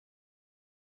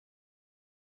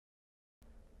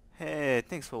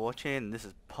thanks for watching. This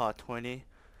is part 20,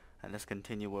 and let's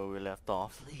continue where we left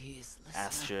off. Please,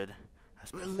 Astrid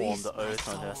has performed the oath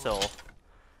on herself,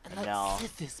 and now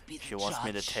she wants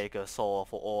me to take her soul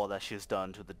for all that she's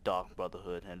done to the Dark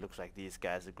Brotherhood, and it looks like these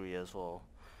guys agree as well.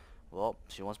 Well,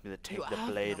 she wants me to take the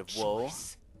Blade of Woe,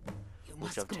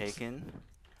 which I've taken.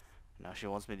 Now she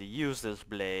wants me to use this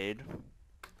blade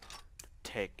to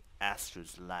take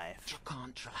Astrid's life. Your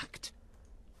contract.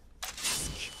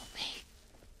 Just kill me.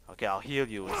 Okay, I'll heal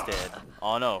you instead.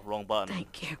 Oh no, wrong button.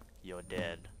 Thank you. You're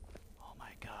dead. Oh my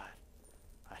god.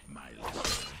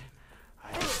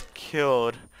 I just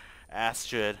killed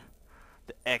Astrid,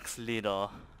 the ex-leader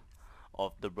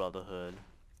of the Brotherhood.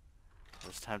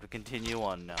 It's time to continue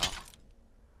on now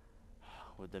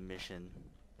with the mission.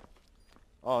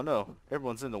 Oh no,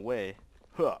 everyone's in the way.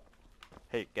 Huh.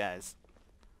 Hey guys.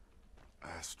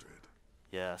 Astrid.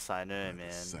 Yes, I know,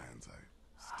 man.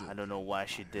 I don't know why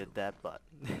she did that, but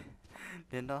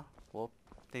Linda, well,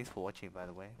 thanks for watching, by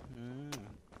the way.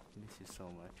 Miss you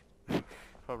so much.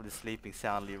 Probably sleeping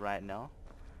soundly right now,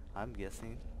 I'm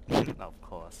guessing. Of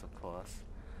course.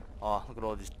 Oh, look at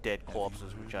all these dead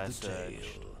corpses which I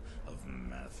searched.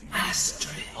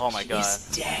 Astrid Oh my god. is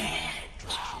dead.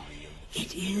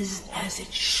 It is as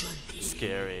it should be.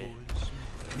 Scary.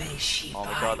 May she Oh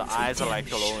my god, the eyes are like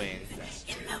redemption glowing.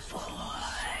 in the void.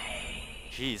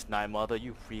 Jeez, Night Mother,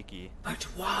 you freaky. But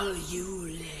while you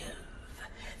live,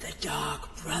 the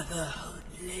Dark Brotherhood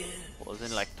lives.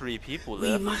 Wasn't like 3 people We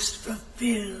left. must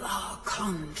fulfill our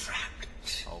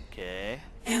contract. Okay.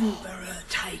 Emperor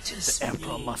Titus The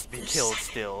Emperor must be the killed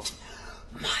Second still.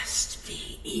 Must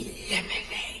be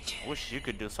eliminated. Wish you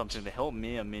could do something to help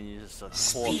me. I mean, you're just a corpse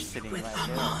Speak sitting with right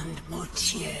there. Armand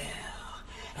Mortier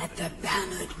at the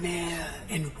Bannered Mare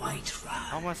in White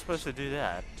How Run. am I supposed to do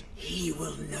that? He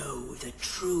will know the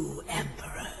true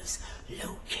Emperor's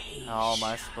location. How am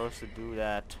I supposed to do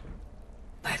that?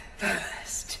 But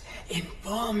first,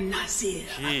 inform Nasir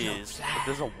of your Jeez, plan.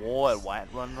 there's a war at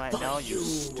Whiterun right now, you are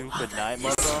stupid the Night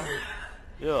Mother. listener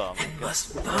Yeah, and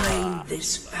must bind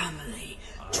this family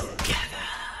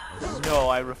together. no,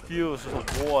 I refuse.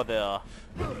 There's a war there.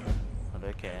 But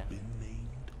okay.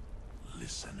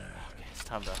 Listener. Okay, it's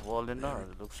time to well, Linda.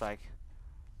 It looks like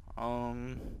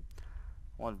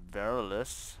one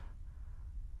Verilus.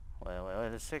 Wait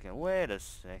a second.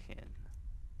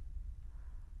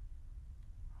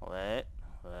 Wait.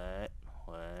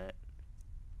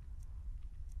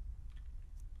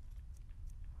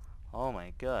 Oh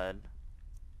my god.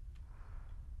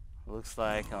 Looks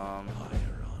like oh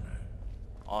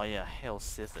yeah, Hell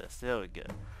Sithis. There we go.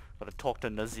 Gotta talk to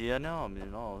Nazir now. I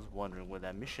mean, I was wondering where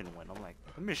that mission went. I'm like,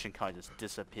 the mission can't just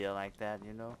disappear like that,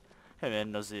 you know? Hey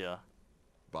man, Nazir.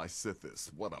 By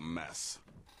Sithis, what a mess.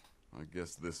 I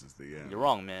guess this is the end. You're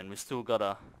wrong, man. We still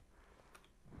gotta.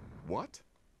 What?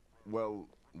 Well,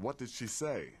 what did she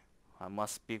say? I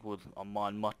must speak with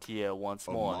Armand Mortier once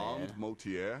more, man. Armand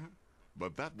Mortier?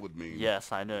 But that would mean...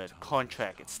 Yes, I know. The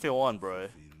contract, it's still on, bro.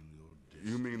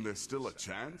 You mean there's still a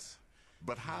chance?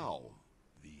 But how?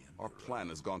 Our plan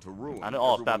has gone to ruin. I know.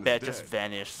 Oh, Everyone that is just dead.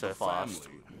 vanished so The fast.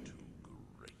 family.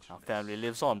 Our family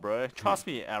lives on, bro. Trust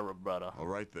me, Arab brother. All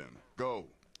right then. Go.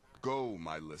 Go,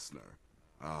 my listener.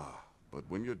 Ah, but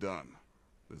when you're done,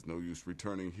 there's no use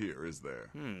returning here, is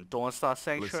there? Dawnstar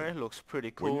Sanctuary Listen, looks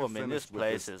pretty When cool. I you're mean, this finished with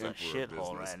place is a Emperor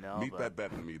shithole business, right now. meet But that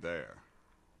bet and me there.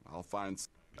 I'll find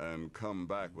and come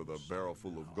back with a barrel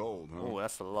full of gold, huh? oh,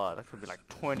 that's a lot. That could be like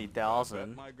Bet,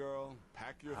 20,000. my girl.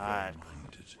 Pack your Alright,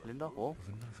 things. Linda, well,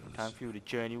 time for you to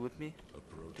journey with me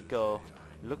to go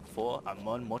look for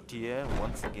Armand Mortier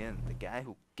once again, the guy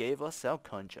who gave us our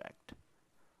contract.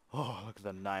 Oh, look at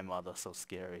the Night Mother, so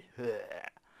scary.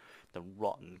 The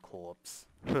rotten corpse.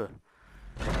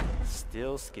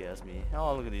 Still scares me.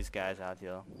 Oh, look at these guys out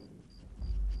here.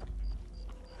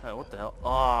 Hey, what the hell?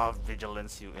 Oh,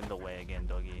 vigilance, you in the way again,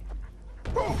 doggy.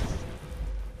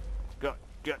 God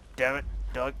damn it,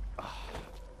 dog. Oh,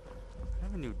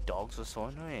 never knew dogs were so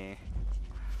annoying.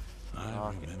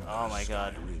 Oh my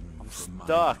god, I'm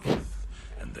stuck.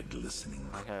 And the glistening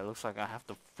Okay, it looks like I have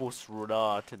to force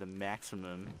Rudar to the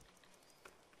maximum.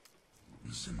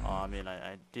 crimson Oh, I mean,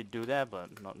 I did do that,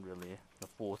 but not really the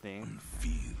full thing.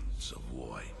 fields of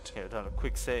white. Okay, done a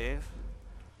quick save.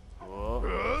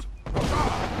 Whoa.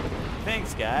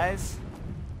 Thanks, guys.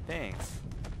 Thanks.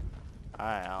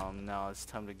 Alright, now it's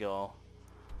time to go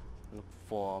look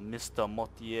for Mr.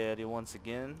 Mortieri once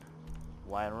again.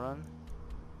 Whiterun.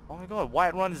 Oh my god,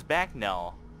 Whiterun is back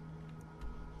now.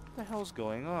 What the hell's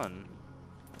going on?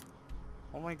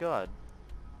 Oh my god.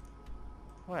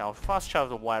 Wait, I'll fast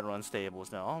travel to Whiterun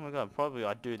stables now. Oh my god, probably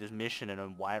I'll do this mission and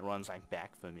then Whiterun's like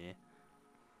back for me.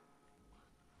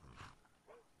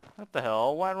 What the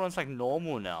hell? Whiterun's like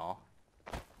normal now.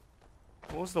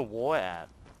 Where's the war at?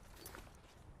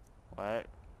 What?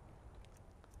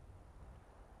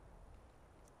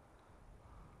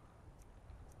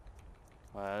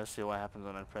 Alright, let's see what happens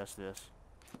when I press this.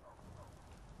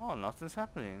 Oh, nothing's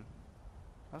happening.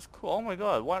 That's cool. Oh my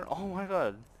god. What? Oh my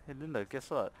god. Hey Linda, guess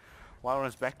what?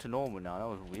 Whiterun's back to normal now. That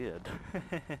was weird.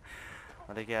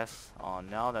 But I guess, oh,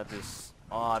 now that this,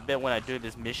 oh, I bet when I do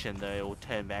this mission, though, it will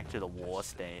turn back to the war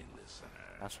state.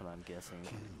 That's what I'm guessing.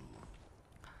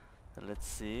 Let's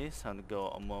see. It's time to go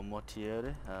a more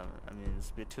Mortier. I mean, it's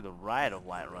a bit to the right of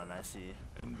Whiterun, I see.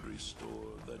 And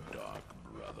restore the Dark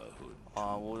Brotherhood.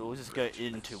 We'll just go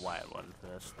into Whiterun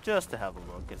first, just to have a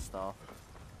look and stuff.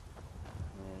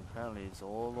 And apparently it's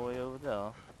all the way over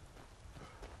there.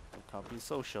 I can't be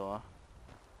so sure.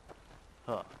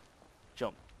 Huh.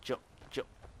 Jump, jump, jump.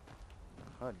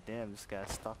 Oh damn, this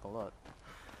guy's stuck a lot.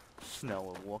 So now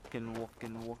we're walking.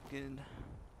 So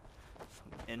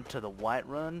into the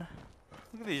Whiterun.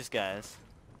 Look at these guys.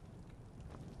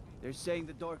 They're saying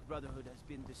the Dark Brotherhood has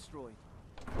been destroyed.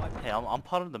 Hey, I'm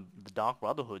part of the Dark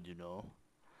Brotherhood, you know.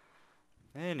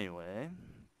 Anyway.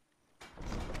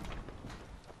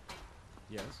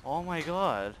 Yes. Oh my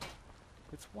god.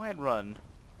 It's Whiterun.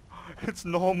 It's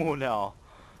normal now.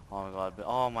 Oh my god, but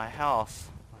oh, my house.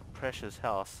 My precious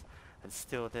house. It's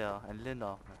still there. And Linda,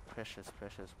 my precious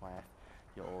wife.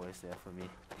 You're always there for me.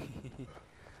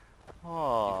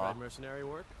 Oh. You tried mercenary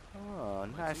work? Oh,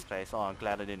 nice place. Oh, I'm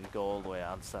glad I didn't go all the way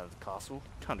outside of the castle.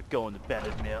 Time to go in the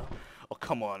battered mill. Oh,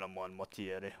 come on, Amon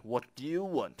Mortieri. What do you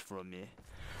want from me?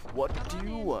 What do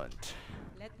you want?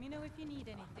 Let me know if you need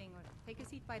anything, or take a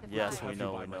seat by the Yes, fire. we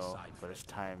know. But it's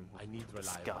time I need to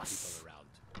reliable discuss.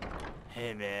 people around.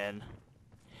 Hey, man.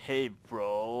 Hey,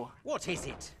 bro. What is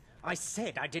it? I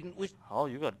said I didn't wish. Oh,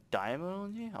 you got diamond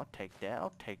on you? I'll take that.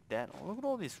 I'll take that. Oh, look at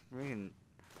all these freaking...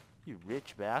 You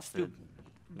rich bastard.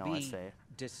 No, I say.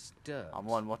 Disturbed. I'm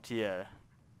on Mortier.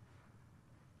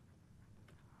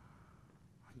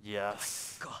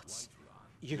 Yes. Gods.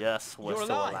 Yes, we're you're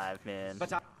still alive. alive, man.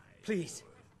 But please,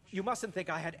 you mustn't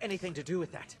think I had anything to do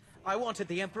with that. I wanted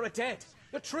the Emperor dead.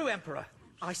 The true Emperor.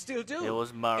 I still do. It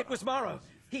was Maro. It was Maro.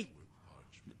 He...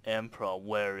 Emperor,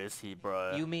 where is he,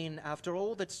 bro? You mean after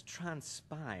all that's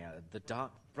transpired, the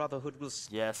Dark Brotherhood will...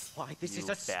 Yes. Why, this you is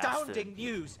astounding bastard.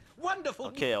 news.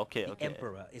 Wonderful news. Okay. The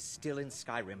Emperor is still in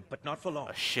Skyrim, but not for long.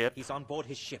 A ship? He's on board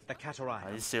his ship, the Catarion.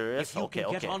 Are you serious? If you Okay,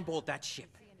 can get okay. on board that ship,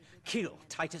 kill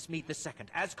Titus Mead II,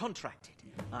 as contracted,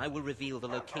 I will reveal the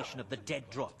location of the dead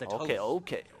drop that Okay, holds...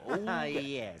 okay. Ah,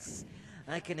 yes.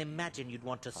 I can imagine you'd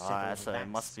want to settle Alright, so that it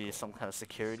must be some kind of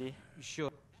security. Sure.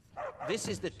 This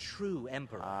is the true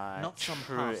Emperor, not some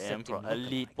True half-septic Emperor. lookalike.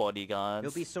 Elite bodyguards.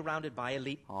 He'll be surrounded by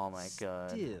elite... Oh my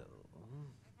god. Still,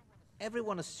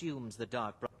 everyone assumes the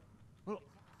Dark Brother... Well,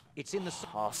 it's in the...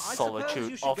 Oh, I suppose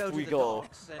solitude. you should Off go to we the go.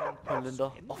 docks and Linda,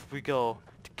 ask him. off we go.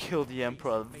 To kill the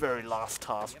Emperor, the very last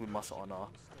task we must honor.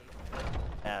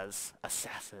 As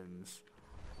assassins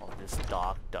of this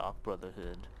Dark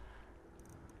Brotherhood.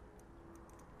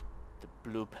 The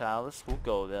Blue Palace will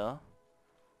go there.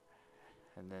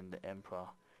 And then the Emperor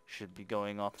should be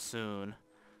going up soon.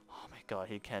 Oh my god,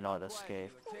 he cannot escape.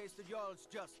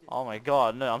 Oh my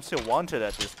god, no, I'm still wanted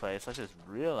at this place. I just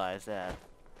realized that.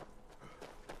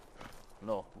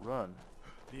 No, run.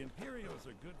 The Imperials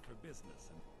are good for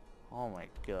business. Oh my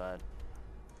god.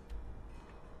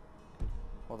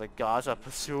 Well, the guards are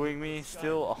pursuing me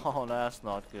still? Oh, no, that's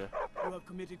not good. You have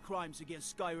committed crimes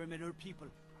against Skyrim and her people.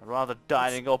 I'd rather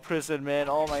die than go prison, man.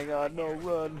 Oh my god, no,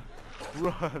 run.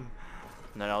 Run.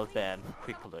 No, that was bad.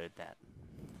 Quick alert that.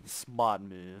 Smart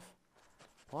move.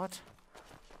 What?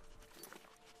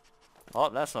 Oh,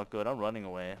 that's not good. I'm running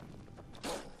away.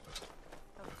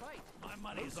 My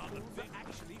money's on the big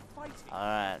actually fighting.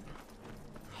 Alright.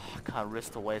 I can't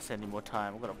risk to waste any more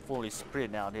time. I'm gonna fully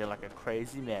sprint out here like a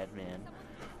crazy madman.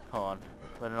 Come on.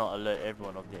 Better not alert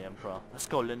everyone of the Emperor. Let's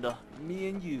go, Linda. Me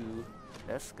and you.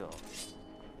 Let's go.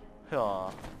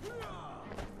 Yeah.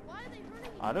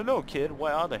 I don't know, kid.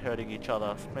 Why are they hurting each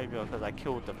other? Maybe because I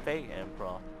killed the fake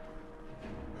Emperor.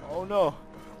 Oh no.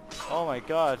 Oh my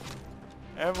god.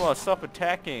 Emperor, stop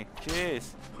attacking.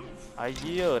 Jeez. I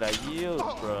yield,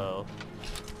 bro.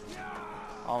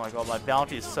 Oh my god, my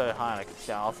bounty is so high, like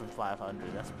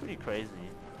 1,500. That's pretty crazy.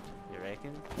 You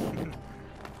reckon?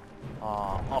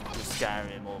 Oh, up to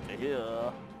Skyrim over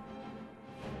here.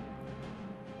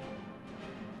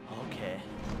 Okay.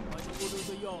 By the orders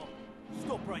of Jarl,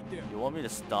 stop right there. You want me to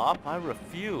stop? I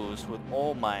refuse with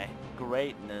all my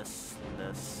greatness.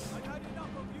 I've had enough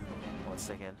of you. 1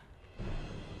 second.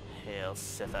 Hail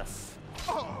Sithas.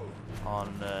 Oh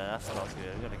no, that's not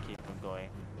good. I'm gonna keep him going.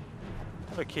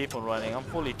 I'm gonna keep on running. I'm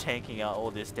fully tanking out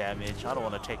all this damage. I don't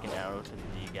want to take an arrow to the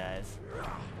knee, guys.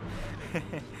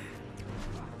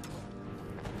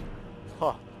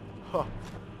 Huh. Huh.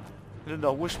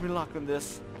 Linda, wish me luck on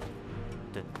this.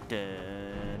 Dun,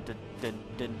 dun, dun, dun,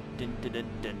 dun, dun, dun, dun,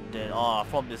 dun, dun. Oh,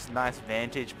 from this nice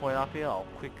vantage point up here, I'll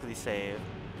quickly save.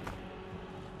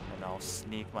 And I'll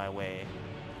sneak my way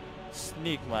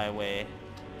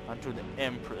onto the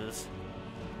Emperors.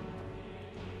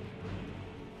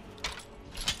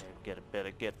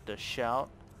 Better get the shout.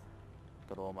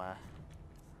 Got all my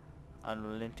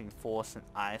unrelenting force and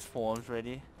ice forms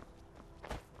ready.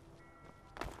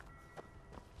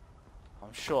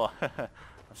 I'm sure I'm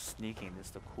sneaking this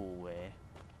the cool way.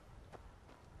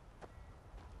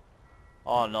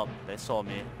 Oh no, they saw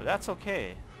me, but that's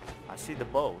okay. I see the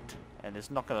boat, and it's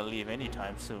not gonna leave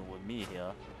anytime soon with me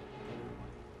here.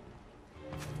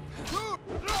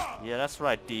 Yeah, that's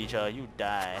right, Deja, you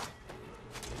die.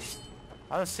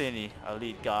 I don't see any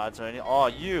elite guards or any. Oh,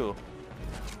 you!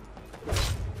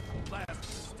 Last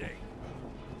mistake.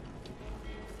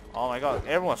 Oh my god,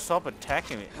 everyone stop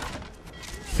attacking me.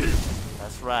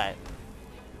 That's right.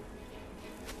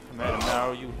 Commander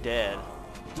Marrow, you dead.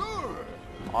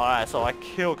 Alright, so I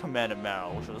killed Commander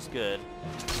Marrow, which was good.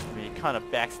 I mean, he kind of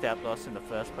backstabbed us in the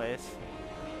first place.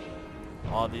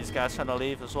 All these guys trying to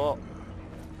leave as well.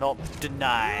 Nope,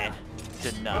 denied.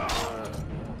 Denied.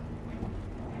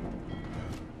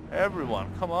 Everyone,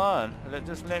 come on.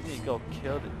 Just let me go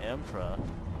kill the Emperor.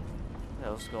 What the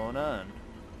hell's going on?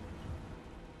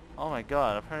 Oh my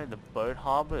god, apparently the boat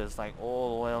harbor is like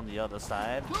all the way on the other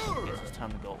side. I guess it's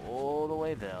time to go all the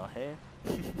way there, hey?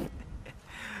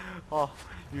 Oh,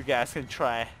 you guys can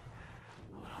try.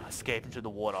 Escape into the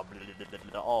water.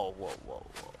 Oh, whoa, whoa,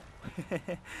 whoa.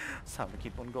 It's time to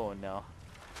keep on going now.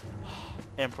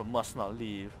 Emperor must not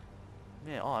leave.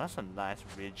 Man, oh, that's a nice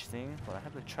ridge thing, but I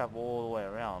have to travel all the way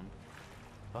around.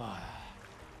 Oh,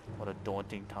 what a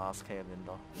daunting task, hey,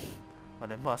 Linda.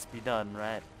 But it must be done,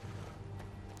 right?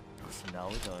 So now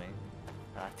we're going.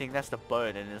 And I think that's the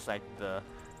boat, and it's like the...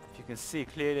 If you can see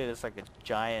clearly, there's like a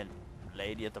giant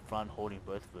lady at the front holding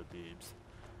both of her boobs.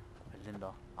 But Linda,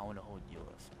 I want to hold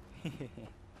yours.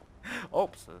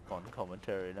 Oops, it's on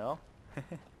commentary now.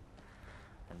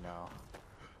 And now...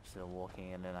 Still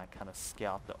walking, and then I kind of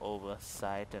scout the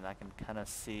oversight, and I can kind of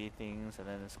see things, and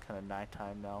then it's kind of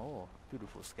nighttime now. Oh,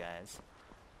 beautiful skies.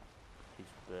 These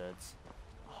birds.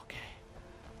 Okay.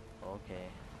 Okay.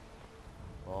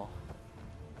 Well,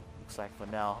 looks like for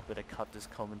now, better cut this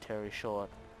commentary short.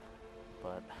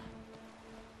 But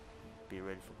be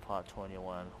ready for part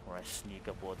 21, where I sneak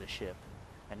aboard the ship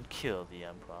and kill the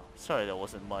Emperor. Sorry, there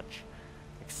wasn't much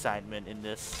excitement in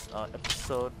this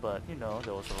episode, but you know,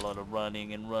 there was a lot of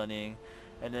running, and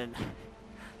then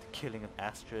the killing of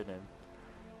Astrid, and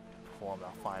perform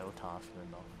our final task.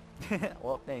 And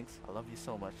well, thanks. I love you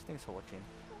so much. Thanks for watching.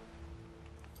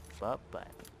 Bye bye.